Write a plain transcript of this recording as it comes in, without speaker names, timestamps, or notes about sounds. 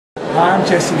Hi, I'm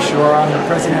Jesse Shore. I'm the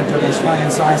president of the Australian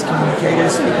Science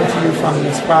Communicators, speaking to you from the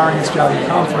Inspiring Australia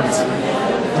Conference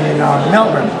in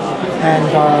Melbourne. And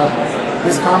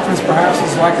this conference perhaps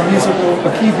is like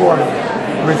a keyboard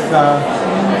with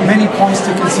many points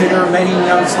to consider, many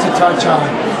notes to touch on.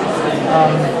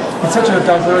 It's such a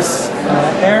diverse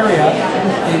area,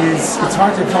 it's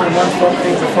hard to find one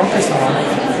thing to focus on.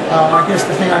 I guess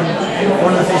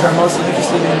one of the things I'm mostly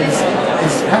interested in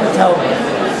is how to tell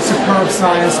superb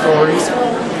science stories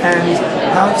and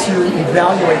how to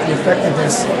evaluate the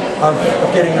effectiveness of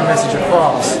getting your message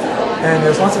across. And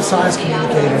there's lots of science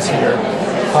communicators here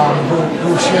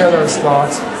who share those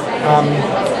thoughts.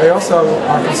 They also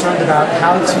are concerned about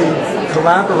how to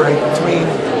collaborate between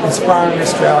Inspiring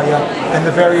Australia and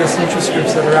the various interest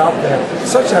groups that are out there,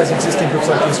 such as existing groups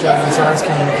like the Australian Science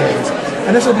Communicators.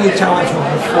 And this will be a challenge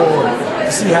moving forward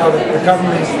to see how the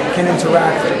government can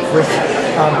interact with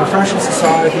professional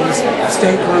societies,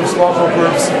 state groups, local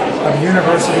groups,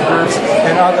 university groups,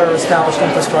 and other established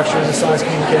infrastructure in the science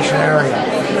communication area.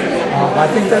 I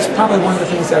think that's probably one of the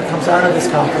things that comes out of this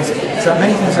conference, is that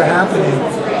many things are happening,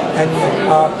 and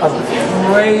a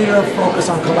greater focus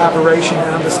on collaboration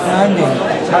and understanding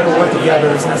how to work together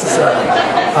is necessary.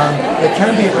 There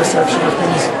can be a perception of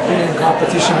things being in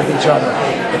competition with each other.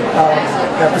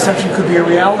 That perception could be a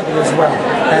reality as well.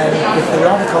 And if we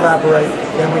are to collaborate,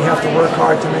 then we have to work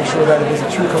hard to make sure that it is a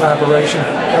true collaboration,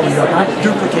 that we are not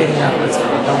duplicating efforts,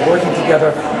 working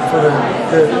together for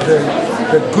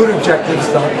the good objectives,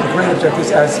 the great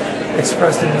objectives as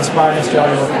expressed in the Inspiring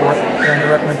Australia report and the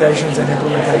recommendations and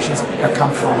implementations that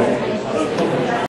come from it.